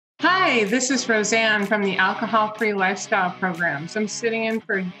Hi, this is Roseanne from the Alcohol-Free Lifestyle Programs. I'm sitting in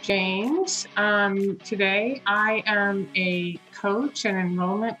for James. Today, I am a coach, an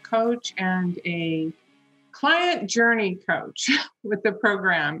enrollment coach, and a client journey coach with the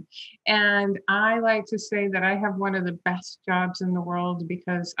program. And I like to say that I have one of the best jobs in the world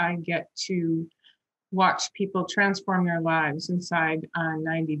because I get to watch people transform their lives inside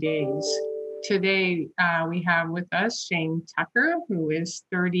 90 days. Today, we have with us Shane Tucker, who is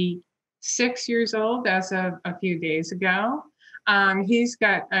 36 years old as of a few days ago. He's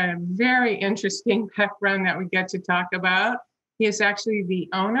got a very interesting background that we get to talk about. He is actually the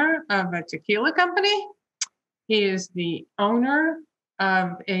owner of a tequila company. He is the owner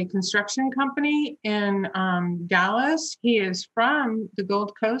of a construction company in Dallas. He is from the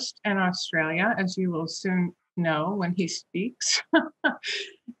Gold Coast in Australia, as you will soon know when he speaks.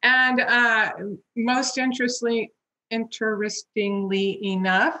 And most interestingly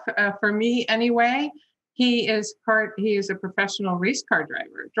enough, for me anyway, he is a professional race car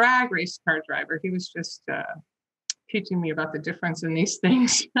driver, drag race car driver. He was just teaching me about the difference in these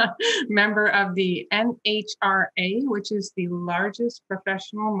things. Member of the NHRA, which is the largest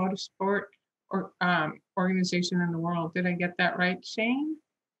professional motorsport organization in the world. Did I get that right, Shane?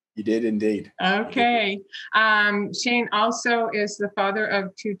 You did indeed. Okay. Shane also is the father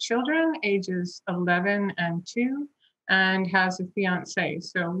of two children, ages 11 and 2, and has a fiance.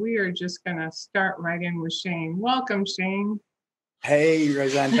 So we are just going to start right in with Shane. Welcome, Shane. Hey,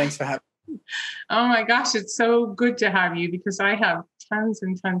 Roseanne. Thanks for having me. Oh my gosh, it's so good to have you because I have tons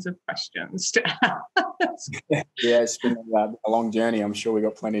and tons of questions to ask. Yeah, it's been a long journey. I'm sure we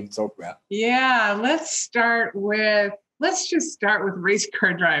got plenty to talk about. Yeah, let's just start with race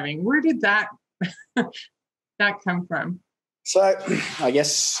car driving. Where did that come from? So I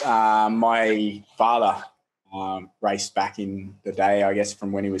guess my father raced back in the day, I guess,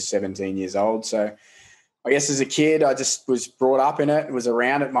 from when he was 17 years old. So I guess as a kid, I just was brought up in it, was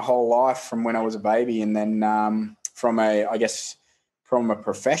around it my whole life from when I was a baby. And then from a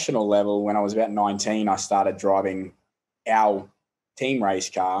professional level, when I was about 19, I started driving our team race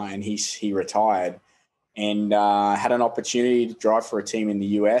car, and he retired, and had an opportunity to drive for a team in the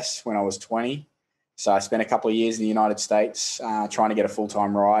US when I was 20. So I spent a couple of years in the United States trying to get a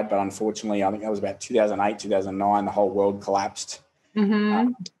full-time ride. But unfortunately, I think that was about 2008, 2009, the whole world collapsed.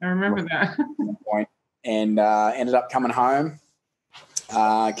 Mm-hmm. I remember that. And ended up coming home,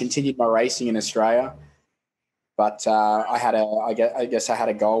 continued my racing in Australia. But I guess I had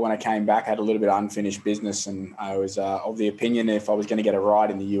a goal when I came back. I had a little bit of unfinished business, and I was of the opinion if I was going to get a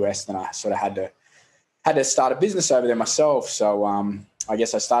ride in the US, then I sort of had to start a business over there myself. So I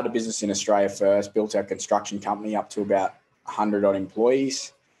guess I started a business in Australia first, built our construction company up to about 100 odd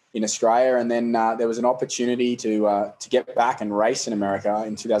employees in Australia. And then there was an opportunity to get back and race in America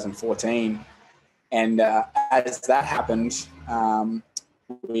in 2014. And as that happened,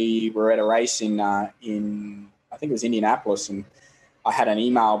 we were at a race in I think it was Indianapolis, and I had an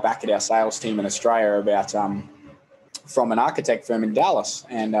email back at our sales team in Australia about from an architect firm in Dallas,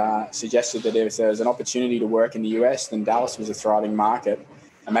 and suggested that if there was an opportunity to work in the US, then Dallas was a thriving market,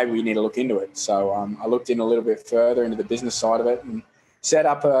 and maybe we need to look into it. So I looked in a little bit further into the business side of it, and set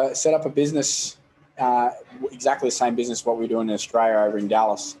up a business, exactly the same business what we're doing in Australia over in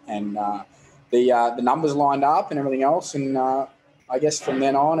Dallas, and the numbers lined up and everything else, and I guess from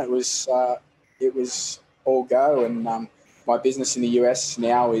then on it was all go. And my business in the US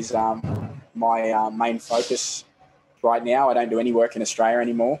now is my main focus right now. I don't do any work in Australia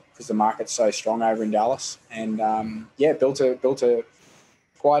anymore because the market's so strong over in Dallas. And built a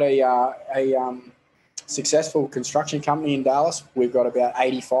quite a successful construction company in Dallas. We've got about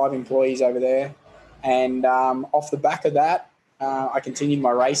 85 employees over there, and off the back of that, I continued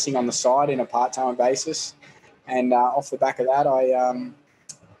my racing on the side in a part-time basis. And off the back of that, I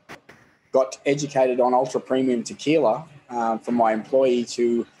got educated on ultra-premium tequila from my employees,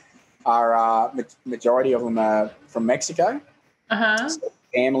 who are majority of them are from Mexico. Uh-huh. So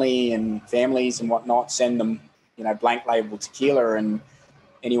families and whatnot send them, blank label tequila. And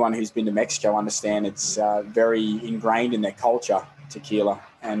anyone who's been to Mexico understand it's very ingrained in their culture, tequila.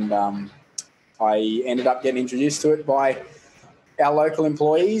 And I ended up getting introduced to it by our local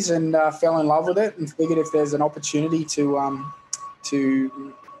employees, and fell in love with it, and figured if there's an opportunity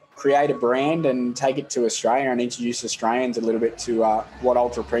to create a brand and take it to Australia and introduce Australians a little bit to what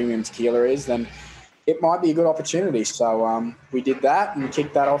ultra premium tequila is, then it might be a good opportunity. So we did that and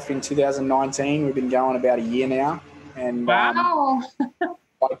kicked that off in 2019. We've been going about a year now. And wow.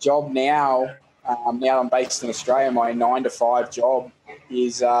 My job now I'm based in Australia, my 9 to 5 job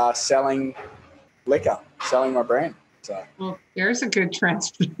is selling liquor, selling my brand. So, well, there's a good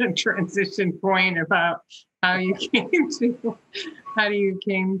transition point about how you came to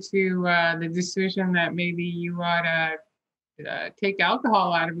the decision that maybe you ought to take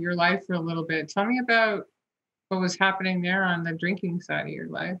alcohol out of your life for a little bit. Tell me about what was happening there on the drinking side of your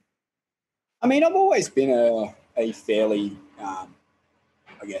life. I mean, I've always been a fairly, I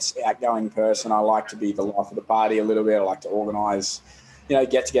guess, outgoing person. I like to be the life of the party a little bit. I like to organise,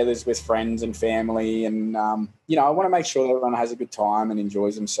 get-togethers with friends and family, and I want to make sure that everyone has a good time and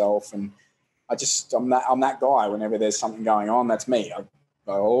enjoys themselves. And I'm that guy. Whenever there's something going on, that's me.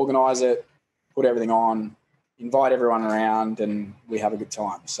 I organise it, put everything on, invite everyone around, and we have a good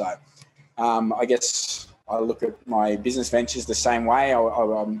time. So I guess I look at my business ventures the same way.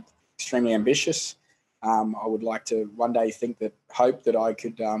 I'm extremely ambitious. I would like to one day hope that I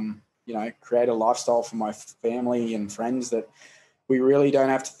could, create a lifestyle for my family and friends that we really don't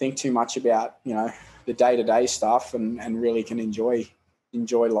have to think too much about, the day-to-day stuff, and really can enjoy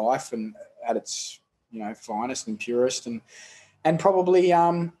life and at its, finest and purest, and probably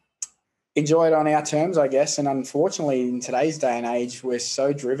enjoy it on our terms, I guess. And unfortunately, in today's day and age, we're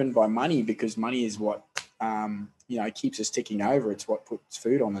so driven by money, because money is what, keeps us ticking over. It's what puts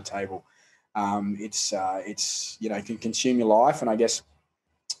food on the table. It's can consume your life. And I guess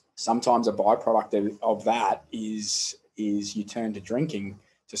sometimes a byproduct of that is you turn to drinking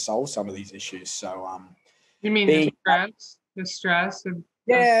to solve some of these issues. So, you mean the stress of,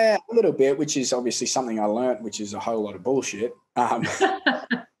 yeah, a little bit, which is obviously something I learned, which is a whole lot of bullshit,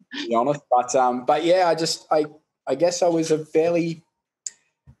 to be honest. But yeah, I guess I was a fairly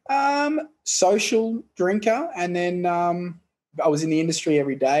social drinker, and then I was in the industry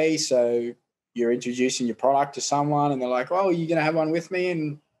every day. So you're introducing your product to someone, and they're like, "Oh, you're gonna have one with me?"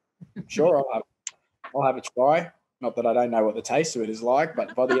 And sure, I'll have a try. Not that I don't know what the taste of it is like,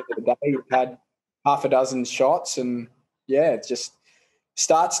 but by the end of the day, you've had half a dozen shots, and yeah, it just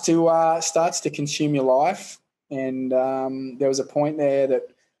starts to consume your life. And there was a point there that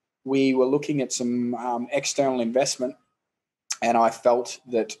we were looking at some external investment, and I felt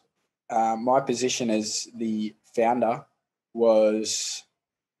that my position as the founder was,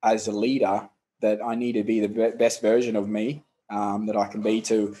 as a leader, that I need to be the best version of me that I can be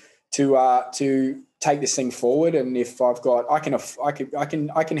to take this thing forward. And if I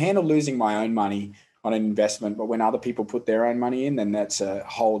can handle losing my own money on an investment, but when other people put their own money in, then that's a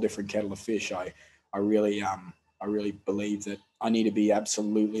whole different kettle of fish. I really believe that I need to be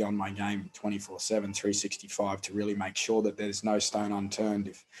absolutely on my game 24/7, 365 to really make sure that there's no stone unturned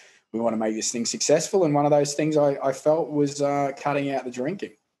if we want to make this thing successful. And one of those things I felt was cutting out the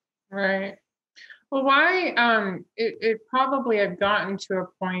drinking. Right. Well, why it probably had gotten to a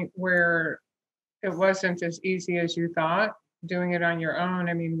point where it wasn't as easy as you thought doing it on your own.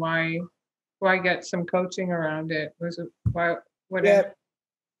 I mean, why get some coaching around it? Was it why? Yeah,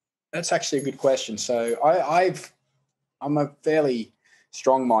 that's actually a good question. So I'm a fairly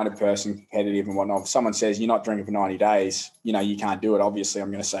strong-minded person, competitive and whatnot. If someone says you're not drinking for 90 days, you can't do it. Obviously,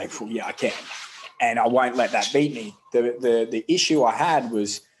 I'm going to say, well, yeah, I can, and I won't let that beat me. The issue I had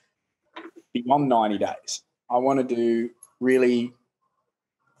was beyond 90 days. I wanted to really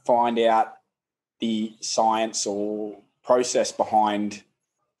find out the science or process behind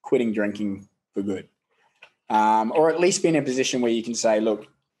quitting drinking for good, or at least be in a position where you can say, look,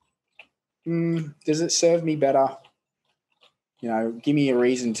 does it serve me better? Give me a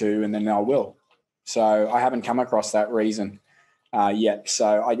reason to, and then I will. So I haven't come across that reason yet.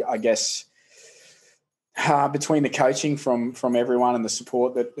 So I guess between the coaching from everyone and the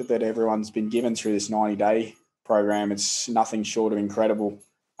support that everyone's been given through this 90-day program, it's nothing short of incredible.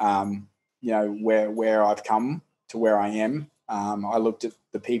 Where I've come to where I am. I looked at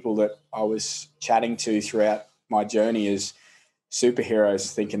the people that I was chatting to throughout my journey as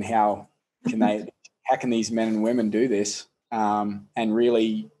superheroes, thinking how can these men and women do this and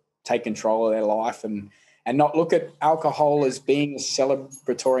really take control of their life and not look at alcohol as being a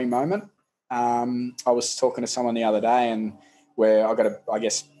celebratory moment. I was talking to someone the other day, and where I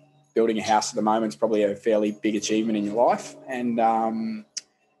guess building a house at the moment is probably a fairly big achievement in your life. And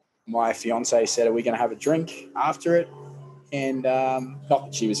my fiance said, "Are we going to have a drink after it?" And not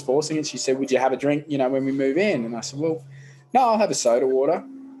that she was forcing it. She said, "Would you have a drink, when we move in?" And I said, "Well, no, I'll have a soda water.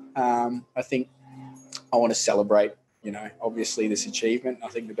 I think I want to celebrate, obviously this achievement. I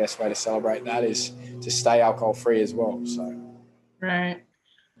think the best way to celebrate that is to stay alcohol free as well." So, right.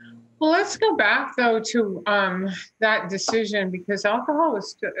 Well, let's go back though to that decision, because alcohol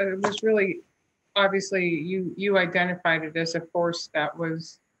was really, obviously you identified it as a force that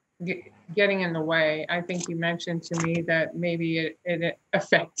was getting in the way. I think you mentioned to me that maybe it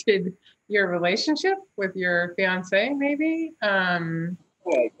affected your relationship with your fiance, maybe. Yeah,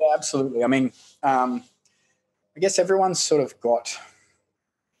 absolutely. I mean, I guess everyone's sort of got,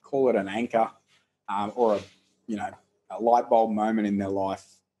 call it an anchor, or a light bulb moment in their life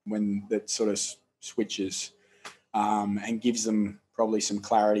when that sort of switches, and gives them probably some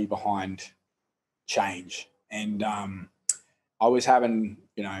clarity behind change. And I was having,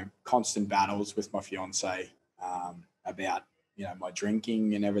 constant battles with my fiance, about, my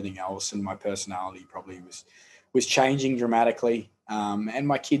drinking and everything else, and my personality probably was changing dramatically. And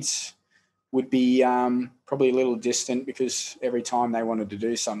my kids would be, probably a little distant because every time they wanted to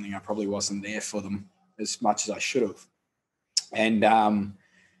do something, I probably wasn't there for them as much as I should have. And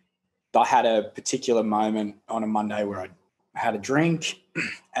I had a particular moment on a Monday where I had a drink,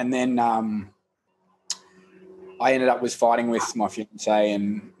 and then I ended up was fighting with my fiance,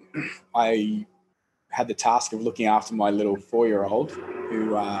 and I had the task of looking after my little 4-year-old,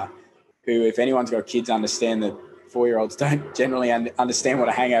 who, if anyone's got kids, understand that 4-year-olds don't generally understand what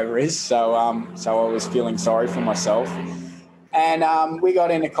a hangover is. So I was feeling sorry for myself, and we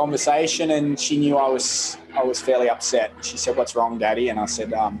got in a conversation, and she knew I was fairly upset. She said, "What's wrong, Daddy?" And I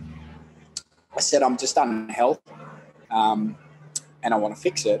said, "I'm just unhealthy, and I want to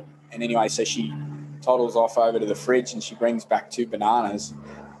fix it." And anyway, so she toddles off over to the fridge, and she brings back 2 bananas.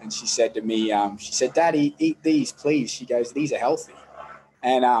 And she said to me, she said, "Daddy, eat these, please." She goes, "These are healthy."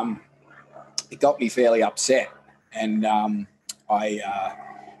 And it got me fairly upset. And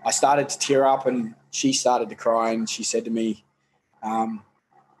I started to tear up, and she started to cry. And she said to me,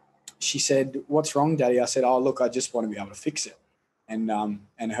 she said, "What's wrong, Daddy?" I said, "Oh, look, I just want to be able to fix it." And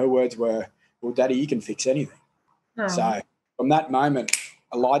her words were, "Well, Daddy, you can fix anything." Oh. So from that moment,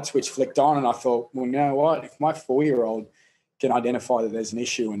 a light switch flicked on, and I thought, well, you know what? If my 4-year-old can identify that there's an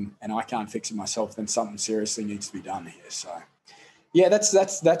issue and I can't fix it myself, then something seriously needs to be done here. So, yeah, that's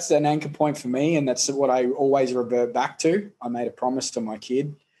an anchor point for me, and that's what I always revert back to. I made a promise to my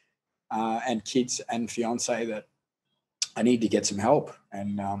kid and kids and fiance that I need to get some help,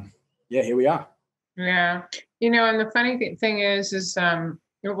 and here we are. Yeah, and the funny thing is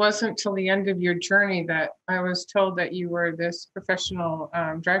it wasn't till the end of your journey that I was told that you were this professional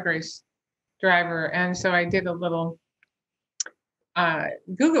drag race driver. And so I did a little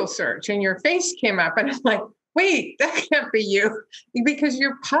Google search, and your face came up, and I'm like, wait, that can't be you, because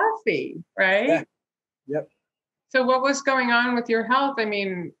you're puffy, right? Yeah. Yep. So what was going on with your health? I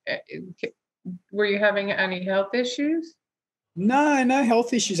mean, were you having any health issues? No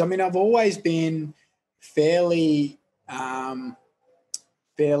health issues. I mean, I've always been fairly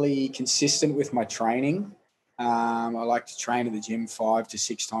consistent with my training. I like to train at the gym 5 to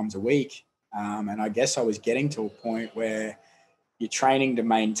 6 times a week. And I guess I was getting to a point where you're training to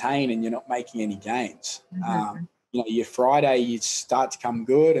maintain and you're not making any gains. Mm-hmm. Your Friday, you start to come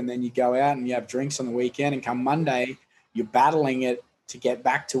good, and then you go out and you have drinks on the weekend, and come Monday, you're battling it to get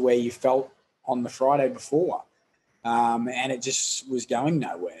back to where you felt on the Friday before. And it just was going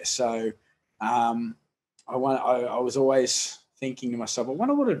nowhere. So I was always thinking to myself, I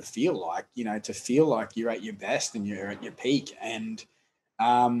wonder what it'd feel like, to feel like you're at your best and you're at your peak. And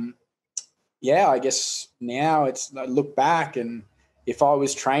I guess now I look back, and if I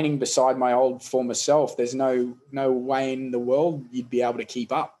was training beside my old former self, there's no way in the world you'd be able to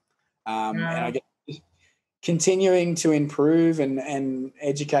keep up. And I guess continuing to improve and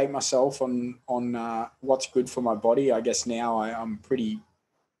educate myself on what's good for my body. I guess now I'm pretty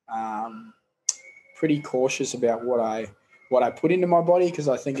cautious about what I put into my body, because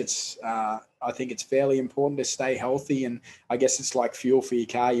I think it's fairly important to stay healthy. And I guess it's like fuel for your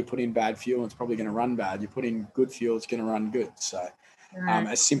car. You put in bad fuel, it's probably going to run bad. You put in good fuel, it's going to run good. So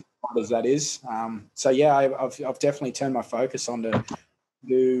as simple as that is. I've definitely turned my focus on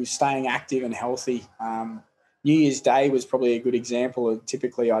to staying active and healthy. New Year's Day was probably a good example.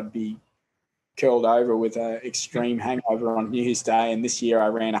 Typically I'd be curled over with an extreme hangover on New Year's Day, and this year I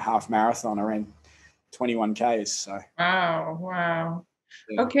ran a half marathon. I ran 21 Ks. So wow.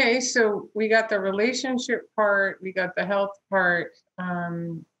 Yeah. Okay, so we got the relationship part, we got the health part.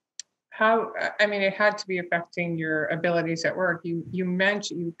 It had to be affecting your abilities at work. You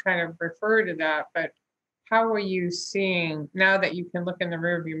mentioned, you kind of refer to that, but how were you seeing, now that you can look in the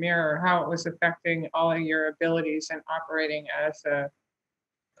rearview mirror, how it was affecting all of your abilities and operating as a,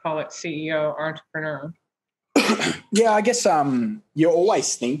 call it CEO, entrepreneur? Yeah, I guess you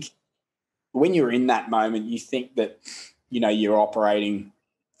always think, when you're in that moment, you think that, you're operating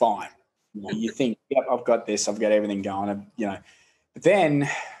fine. You think, yep, I've got this, I've got everything going, But then,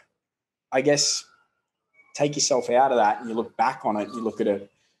 I guess, take yourself out of that and you look back on it, you look at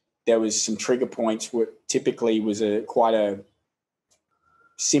it there was some trigger points where typically was quite a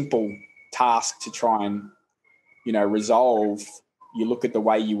simple task to try and, resolve. You look at the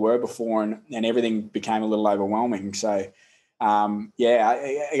way you were before and everything became a little overwhelming. So,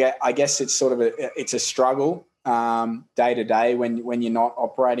 I guess it's sort of it's a struggle day to day when you're not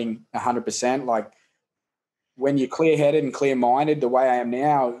operating 100%. Like when you're clear-headed and clear-minded, the way I am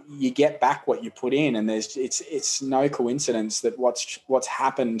now, you get back what you put in, and it's no coincidence that what's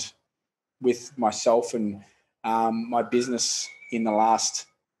happened with myself and my business in the last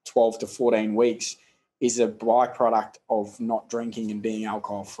 12 to 14 weeks is a byproduct of not drinking and being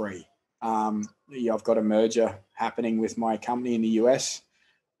alcohol-free. I've got a merger happening with my company in the US,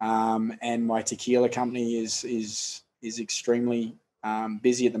 and my tequila company is extremely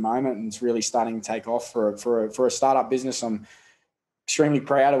busy at the moment, and it's really starting to take off for a startup business. I'm extremely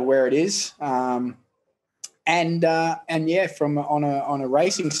proud of where it is. And from on a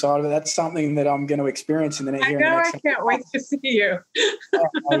racing side of it, that's something that I'm going to experience in the next year. I can't wait to see you.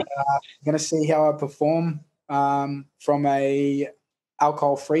 I'm going to see how I perform from a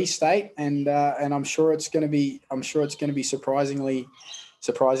alcohol-free state, and I'm sure it's going to be surprisingly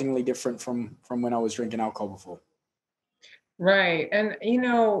different from when I was drinking alcohol before. Right, and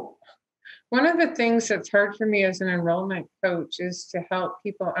one of the things that's hard for me as an enrollment coach is to help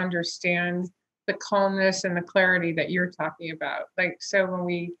people understand the calmness and the clarity that you're talking about. Like, so when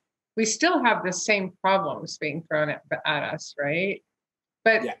we still have the same problems being thrown at us, right?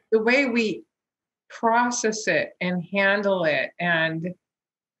 But the way we process it and handle it and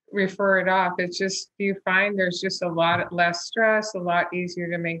refer it off, it's just, do you find there's just a lot less stress, a lot easier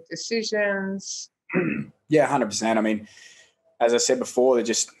to make decisions? Yeah, 100%. I mean, as I said before, they're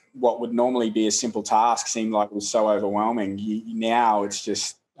just what would normally be a simple task seemed like it was so overwhelming. Now it's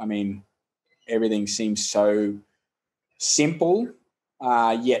just, everything seems so simple,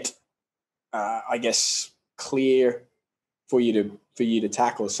 yet I guess clear for you to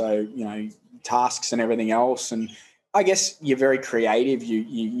tackle. So tasks and everything else, and I guess you're very creative.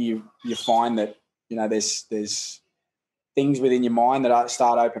 You find that there's things within your mind that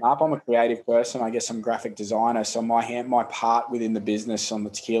start to open up. I'm a creative person. I guess I'm a graphic designer. So my part within the business on the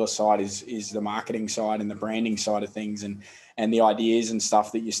tequila side is the marketing side and the branding side of things, and the ideas and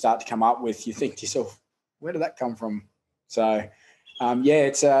stuff that you start to come up with. You think to yourself, where did that come from? So,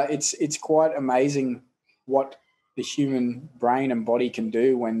 it's quite amazing what the human brain and body can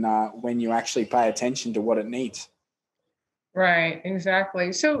do when you actually pay attention to what it needs. Right,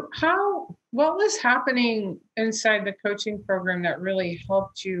 exactly. So what was happening inside the coaching program that really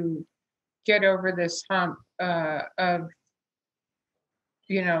helped you get over this hump of,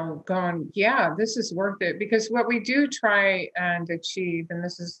 going, yeah, this is worth it? Because what we do try and achieve, and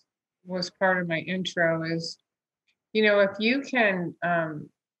was part of my intro, is, if you can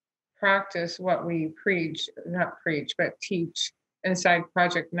practice what we not preach, but teach inside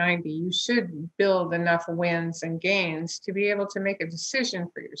Project 90, you should build enough wins and gains to be able to make a decision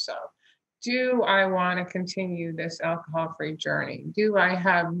for yourself. Do I want to continue this alcohol-free journey? Do I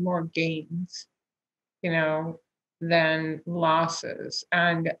have more gains, than losses?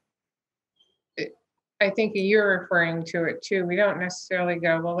 And I think you're referring to it too. We don't necessarily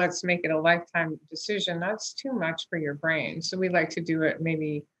go, well, let's make it a lifetime decision. That's too much for your brain. So we like to do it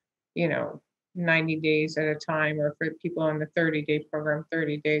maybe, 90 days at a time, or for people in the 30-day program,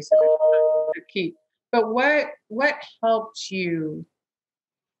 30 days at a time to keep. But what helped you?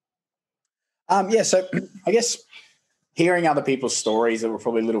 So I guess hearing other people's stories that were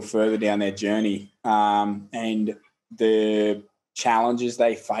probably a little further down their journey, and the challenges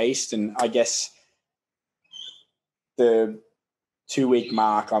they faced, and I guess the 2-week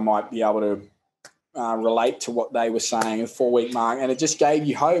mark, I might be able to relate to what they were saying, a 4-week mark, and it just gave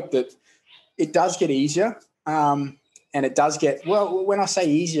you hope that it does get easier, and it does get, well, when I say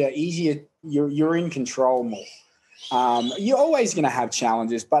easier, you're in control more. You're always going to have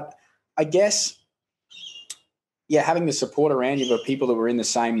challenges, but I guess, having the support around you of people that were in the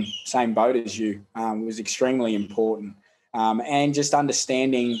same boat as you was extremely important, and just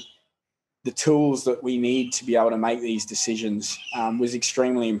understanding the tools that we need to be able to make these decisions was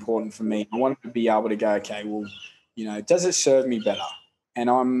extremely important for me. I wanted to be able to go, okay, well, does it serve me better? And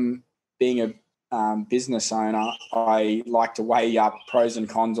I'm being a business owner, I like to weigh up pros and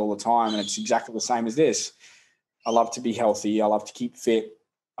cons all the time, and it's exactly the same as this. I love to be healthy. I love to keep fit.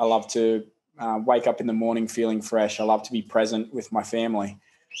 I love to wake up in the morning feeling fresh. I love to be present with my family.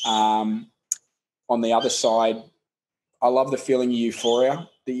 On the other side, I love the feeling of euphoria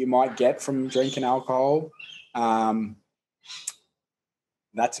that you might get from drinking alcohol. That's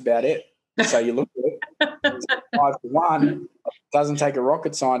about it. So you look at it, it's 5-1. It doesn't take a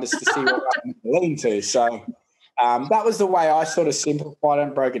rocket scientist to see what I'm leading to. So that was the way I sort of simplified it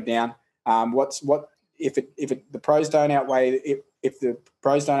and broke it down. If the pros don't outweigh if the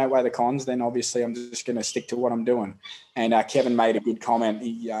pros don't outweigh the cons, then obviously I'm just going to stick to what I'm doing. And Kevin made a good comment.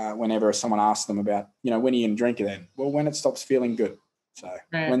 Whenever someone asked them about, when are you going to drink it then? Well, when it stops feeling good. So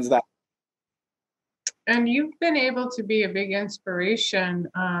When's that? And you've been able to be a big inspiration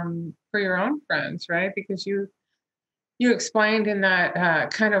for your own friends, right? Because you explained in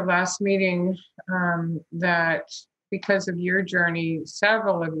that kind of last meeting that because of your journey,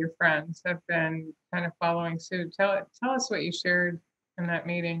 several of your friends have been kind of following suit. Tell us what you shared in that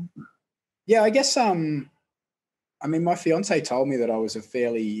meeting. Yeah, I guess, my fiance told me that I was a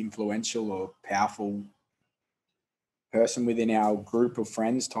fairly influential or powerful person within our group of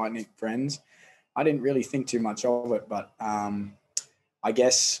friends, tight-knit friends. I didn't really think too much of it, but I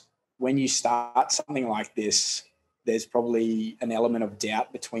guess when you start something like this, there's probably an element of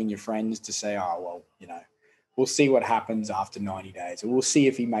doubt between your friends to say, oh, well, we'll see what happens after 90 days, or we'll see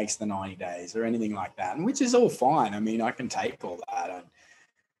if he makes the 90 days or anything like that, and which is all fine. I mean, I can take all that.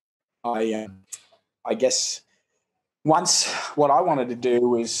 And I guess once what I wanted to do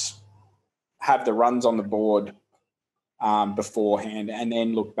was have the runs on the board beforehand and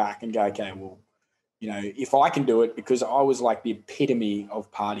then look back and go, okay, well, if I can do it, because I was like the epitome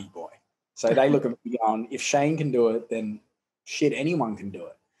of party boy. So they look at me going, if Shane can do it, then shit, anyone can do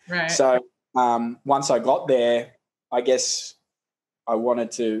it. Right. So once I got there, I guess I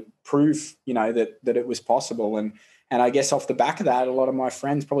wanted to prove, that it was possible. And I guess off the back of that, a lot of my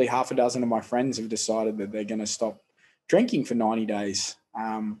friends, probably half a dozen of my friends, have decided that they're going to stop drinking for 90 days.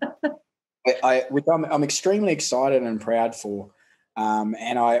 Which I'm extremely excited and proud for.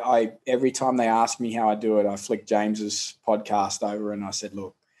 And I every time they ask me how I do it, I flick James's podcast over and I said,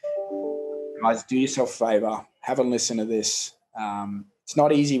 look, guys, do yourself a favor, have a listen to this. It's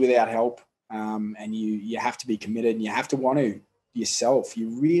not easy without help. And you have to be committed and you have to want to yourself. You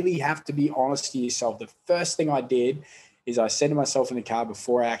really have to be honest to yourself. The first thing I did is I said to myself in the car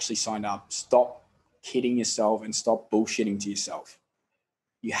before I actually signed up, stop kidding yourself and stop bullshitting to yourself.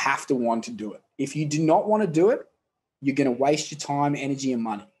 You have to want to do it. If you do not want to do it, you're going to waste your time, energy, and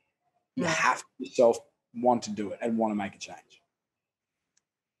money. You have to yourself want to do it and want to make a change.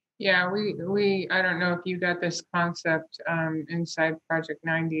 Yeah, we I don't know if you got this concept inside Project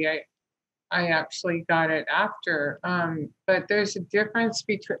 90. I actually got it after. But there's a difference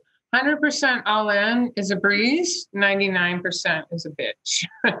between 100% all in is a breeze, 99% is a bitch.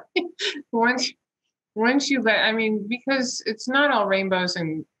 Once you because it's not all rainbows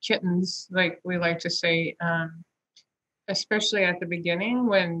and kittens, like we like to say, especially at the beginning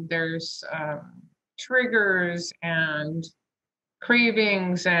when there's triggers and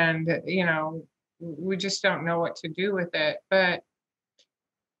cravings and, we just don't know what to do with it. But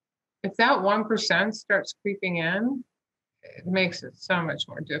if that 1% starts creeping in, it makes it so much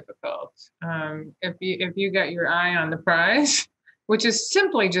more difficult. If you got your eye on the prize, which is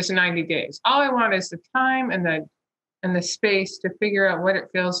simply just 90 days. All I want is the time and the space to figure out what it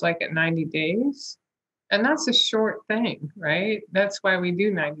feels like at 90 days. And that's a short thing, right? That's why we do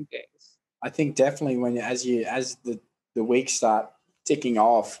 90 days. I think definitely as the weeks start ticking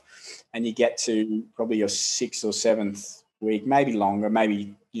off and you get to probably your 6th or 7th week, maybe longer,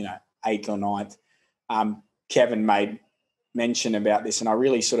 maybe, 8th or 9th, Kevin made mention about this and I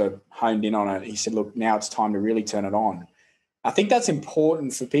really sort of honed in on it. He said, look, now it's time to really turn it on. I think that's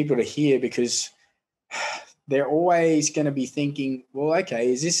important for people to hear because they're always going to be thinking, well,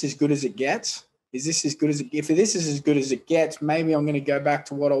 okay, is this as good as it gets? Is this as good as if this is as good as it gets, maybe I'm going to go back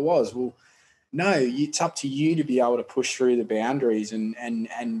to what I was. Well, no, it's up to you to be able to push through the boundaries and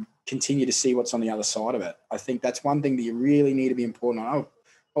continue to see what's on the other side of it. I think that's one thing that you really need to be important on.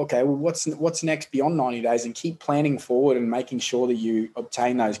 Oh, okay, well, what's next beyond 90 days and keep planning forward and making sure that you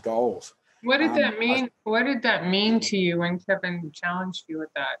obtain those goals. What did that mean? What did that mean to you when Kevin challenged you with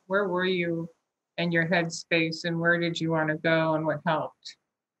that? Where were you in your headspace and where did you want to go and what helped?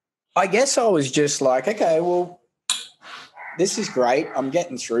 I guess I was just like, okay, well, this is great. I'm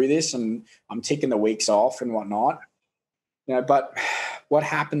getting through this and I'm ticking the weeks off and whatnot. But what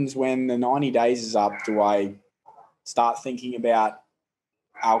happens when the 90 days is up? Do I start thinking about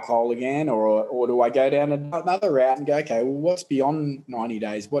alcohol again or do I go down another route and go, okay, well, what's beyond 90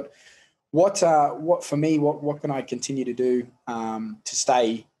 days? What for me, what can I continue to do to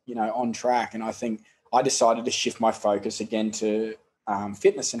stay, on track? And I think I decided to shift my focus again to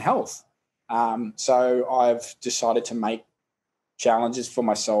fitness and health. So I've decided to make challenges for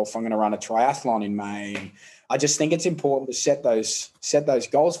myself. I'm going to run a triathlon in May. And I just think it's important to set those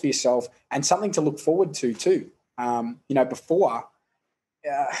goals for yourself and something to look forward to too. Before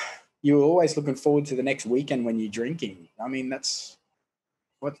you're always looking forward to the next weekend when you're drinking. I mean, that's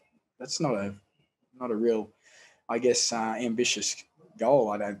not a real, I guess, ambitious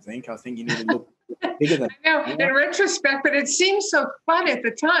goal. I don't think. I think you need to look bigger than. I know, in retrospect, but it seemed so fun at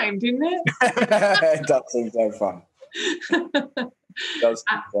the time, didn't it? It does seem so fun. It does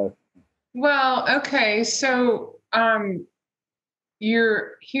seem so. Well, okay, so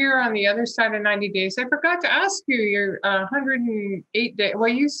you're here on the other side of 90 days. I forgot to ask you, you're 108 days. Well,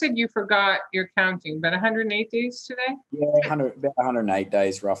 you said you forgot your counting, but 108 days today? Yeah, about 108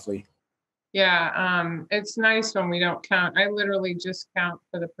 days roughly. Yeah, it's nice when we don't count. I literally just count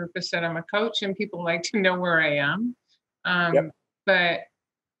for the purpose that I'm a coach and people like to know where I am. Yep. But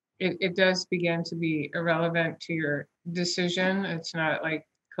it does begin to be irrelevant to your decision. It's not like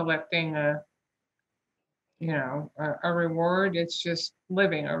collecting a reward. It's just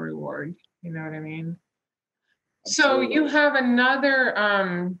living a reward. You know what I mean? Absolutely. So you have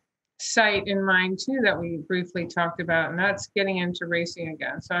another site in mind too that we briefly talked about, and that's getting into racing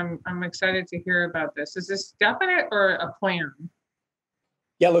again. So I'm excited to hear about this. Is this definite or a plan?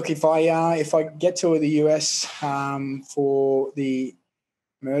 Yeah, look, if I get to the US for the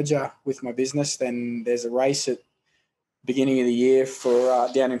merger with my business, then there's a race at the beginning of the year for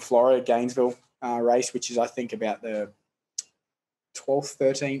down in Florida, Gainesville race, which is I think about the 12th,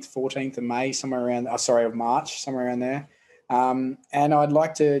 13th, 14th of May, of March, somewhere around there. And I'd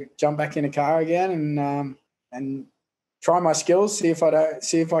like to jump back in a car again and try my skills, see if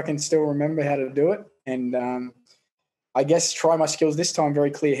I can still remember how to do it, and I guess try my skills this time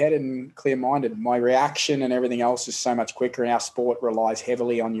very clear-headed and clear-minded. My reaction and everything else is so much quicker, and our sport relies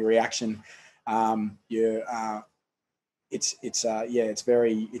heavily on your reaction.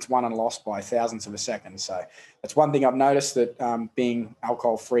 It's won and lost by thousandths of a second. So that's one thing I've noticed, that being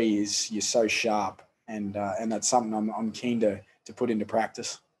alcohol-free is you're so sharp, and that's something I'm keen to put into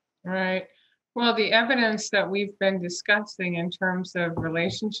practice. Right. Well, the evidence that we've been discussing in terms of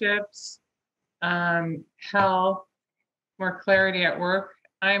relationships, health, more clarity at work,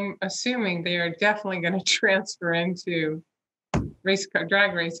 I'm assuming they are definitely going to transfer into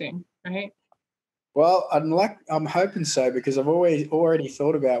drag racing, right? Well, I'm hoping so, because I've already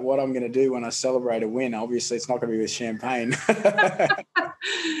thought about what I'm going to do when I celebrate a win. Obviously, it's not going to be with champagne.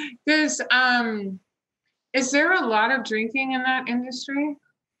 Is there a lot of drinking in that industry,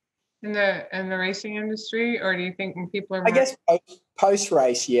 in the racing industry, or do you think when people are? I guess post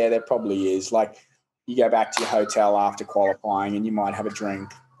race, yeah, there probably is. Like, you go back to your hotel after qualifying, and you might have a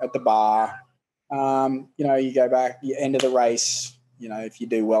drink at the bar. You go back, you end of the race. If you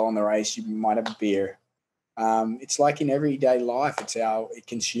do well on the race, you might have a beer. It's like in everyday life, it's how it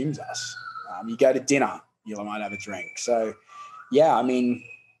consumes us. You go to dinner, you might have a drink. So, yeah, I mean,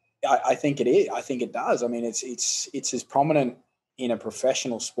 I think it is. I think it does. I mean, it's as prominent in a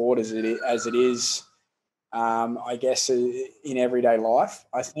professional sport as it is. I guess in everyday life.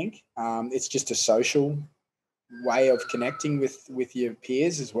 I think it's just a social way of connecting with your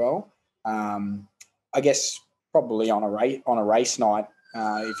peers as well. I guess probably on a race night,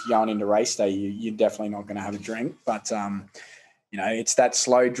 if you're going into race day, you're definitely not going to have a drink. But it's that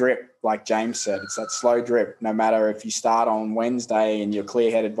slow drip, like James said. It's that slow drip. No matter if you start on Wednesday and you're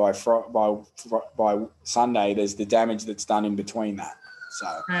clear-headed by Sunday, there's the damage that's done in between that.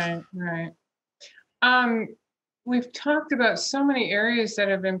 So right. We've talked about so many areas that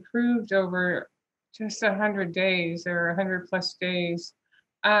have improved over just 100 days or 100 plus days.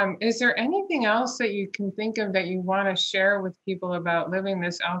 Is there anything else that you can think of that you want to share with people about living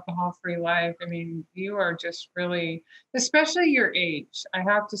this alcohol-free life? I mean, you are just really, especially your age, I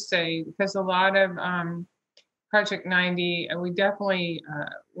have to say, because a lot of Project 90, we definitely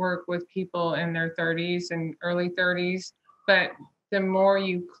work with people in their 30s and early 30s, but the more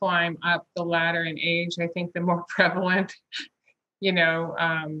you climb up the ladder in age, I think the more prevalent,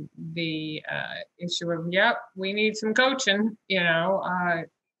 the issue of, we need some coaching, is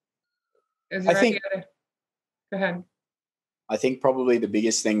there go ahead. I think probably the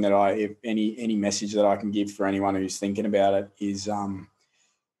biggest thing that if any message that I can give for anyone who's thinking about it is,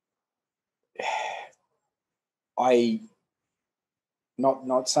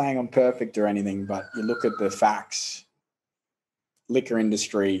 not saying I'm perfect or anything, but you look at the facts. Liquor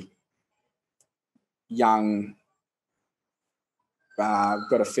industry, young,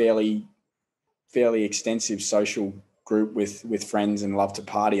 got a fairly extensive social group with friends and love to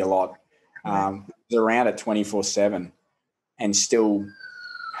party a lot. They're around at 24/7 and still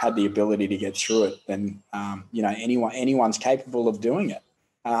had the ability to get through it, then, anyone's capable of doing it.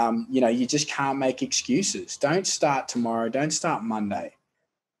 You just can't make excuses. Don't start tomorrow. Don't start Monday.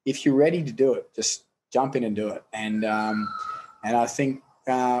 If you're ready to do it, just jump in and do it. And I think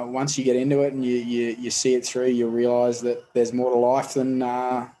once you get into it and you see it through, you'll realize that there's more to life than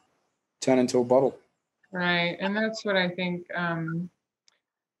turn into a bottle. Right. And that's what I think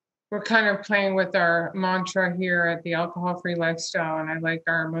we're kind of playing with our mantra here at the Alcohol-Free Lifestyle. And I like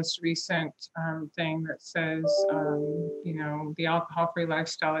our most recent thing that says, the alcohol-free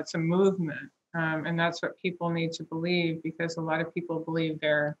lifestyle, it's a movement. And that's what people need to believe, because a lot of people believe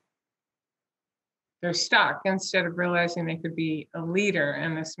they're stuck instead of realizing they could be a leader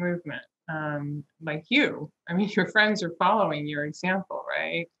in this movement. Like you, I mean, your friends are following your example,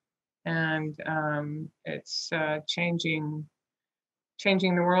 right? And it's changing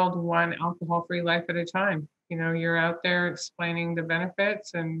the world one alcohol-free life at a time. You're out there explaining the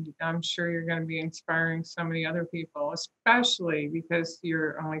benefits, and I'm sure you're going to be inspiring so many other people, especially because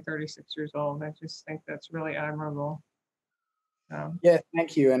you're only 36 years old. I just think that's really admirable. So. Yeah,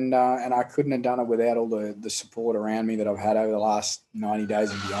 thank you. And I couldn't have done it without all the support around me that I've had over the last 90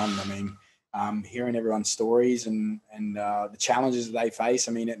 days and beyond. I mean, hearing everyone's stories and the challenges that they face.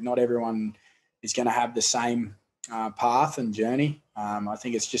 I mean, not everyone is going to have the same path and journey. I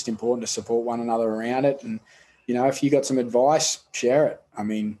think it's just important to support one another around it. And, if you got some advice, share it. I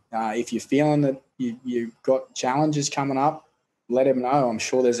mean, if you're feeling that you've got challenges coming up, let them know. I'm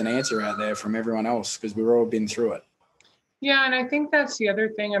sure there's an answer out there from everyone else, because we've all been through it. Yeah, and I think that's the other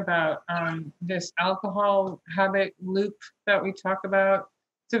thing about this alcohol habit loop that we talk about.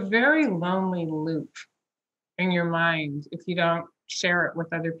 It's a very lonely loop in your mind if you don't share it with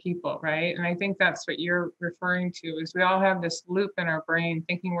other people, right? And I think that's what you're referring to, is we all have this loop in our brain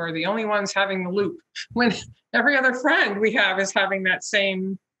thinking we're the only ones having the loop, when every other friend we have is having that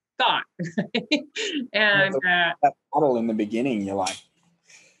same thought. And that battle in the beginning, you're like,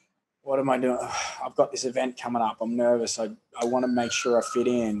 what am I doing? I've got this event coming up. I'm nervous. I want to make sure I fit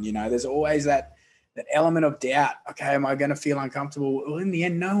in. There's always that element of doubt. Okay, am I going to feel uncomfortable? Well, in the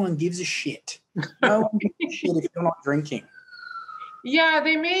end, no one gives a shit. No one gives a shit if you're not drinking. Yeah,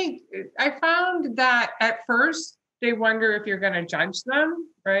 I found that at first they wonder if you're going to judge them,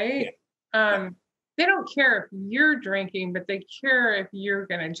 right? Yeah. They don't care if you're drinking, but they care if you're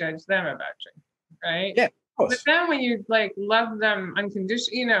going to judge them about drinking, right? Yeah. But then when you love them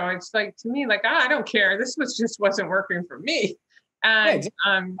unconditionally, it's like, to me, I don't care. This just wasn't working for me. And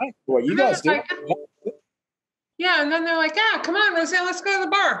what you guys do. Yeah, and then they're like, come on, Roseanne, let's go to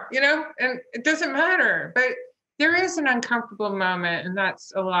the bar, and it doesn't matter. But there is an uncomfortable moment, and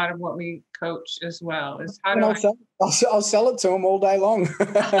that's a lot of what we coach as well. Is how do I'll sell it to them all day long.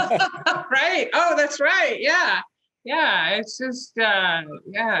 Right. Oh, that's right. Yeah. Yeah. It's just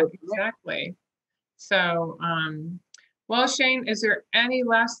exactly. So, well, Shane, is there any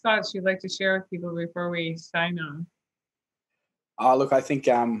last thoughts you'd like to share with people before we sign on? Look, I think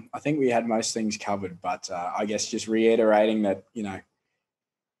we had most things covered, but I guess just reiterating that,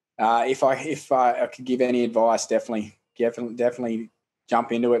 if I could give any advice, definitely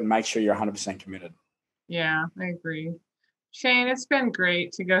jump into it and make sure you're 100% committed. Yeah, I agree. Shane, it's been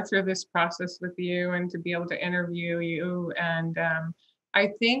great to go through this process with you and to be able to interview you. And I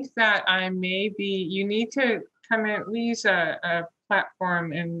think that you need to come in. We use a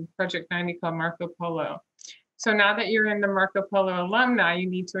platform in Project 90 called Marco Polo. So now that you're in the Marco Polo alumni, you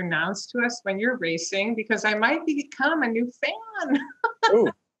need to announce to us when you're racing, because I might become a new fan. Ooh,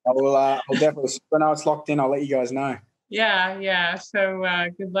 I'll definitely, when it's locked in, I'll let you guys know. Yeah. So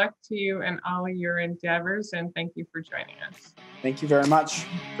good luck to you and all of your endeavors, and thank you for joining us. Thank you very much.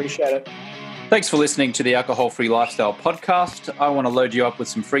 Appreciate it. Thanks for listening to the Alcohol-Free Lifestyle podcast. I want to load you up with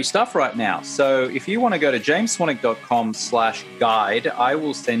some free stuff right now. So if you want to go to jamesswanwick.com/guide, I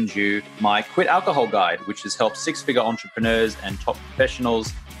will send you my Quit Alcohol Guide, which has helped six-figure entrepreneurs and top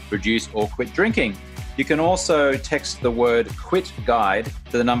professionals reduce or quit drinking. You can also text the word QUIT GUIDE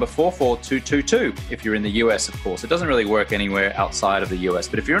to the number 44222 if you're in the US, of course. It doesn't really work anywhere outside of the US.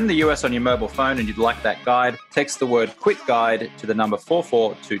 But if you're in the US on your mobile phone and you'd like that guide, text the word QUIT GUIDE to the number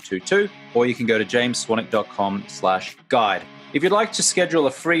 44222, or you can go to jamesswanwick.com/guide. If you'd like to schedule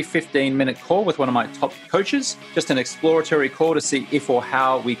a free 15-minute call with one of my top coaches, just an exploratory call to see if or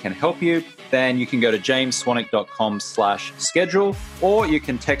how we can help you, then you can go to jamesswanwick.com/schedule, or you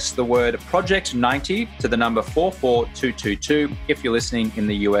can text the word Project 90 to the number 44222 if you're listening in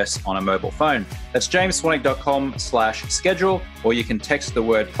the US on a mobile phone. That's jamesswanwick.com/schedule, or you can text the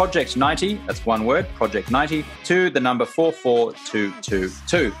word Project 90, that's one word, Project 90, to the number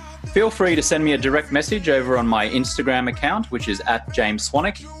 44222. Feel free to send me a direct message over on my Instagram account, which is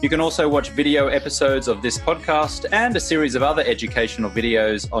 @JamesSwanwick. You can also watch video episodes of this podcast and a series of other educational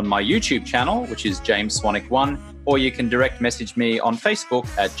videos on my YouTube channel, which is James Swanwick 1, or you can direct message me on Facebook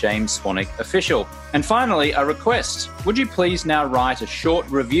 @JamesSwanwick Official. And finally, a request. Would you please now write a short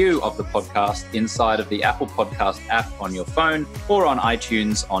review of the podcast inside of the Apple Podcast app on your phone or on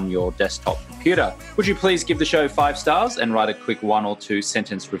iTunes on your desktop computer? Would you please give the show 5 stars and write a quick 1 or 2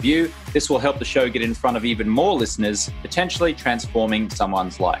 sentence review? This will help the show get in front of even more listeners, potentially transforming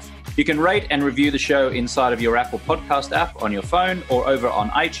someone's life. You can rate and review the show inside of your Apple Podcast app on your phone or over on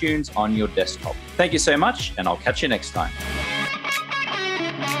iTunes on your desktop. Thank you so much, and I'll catch you next time.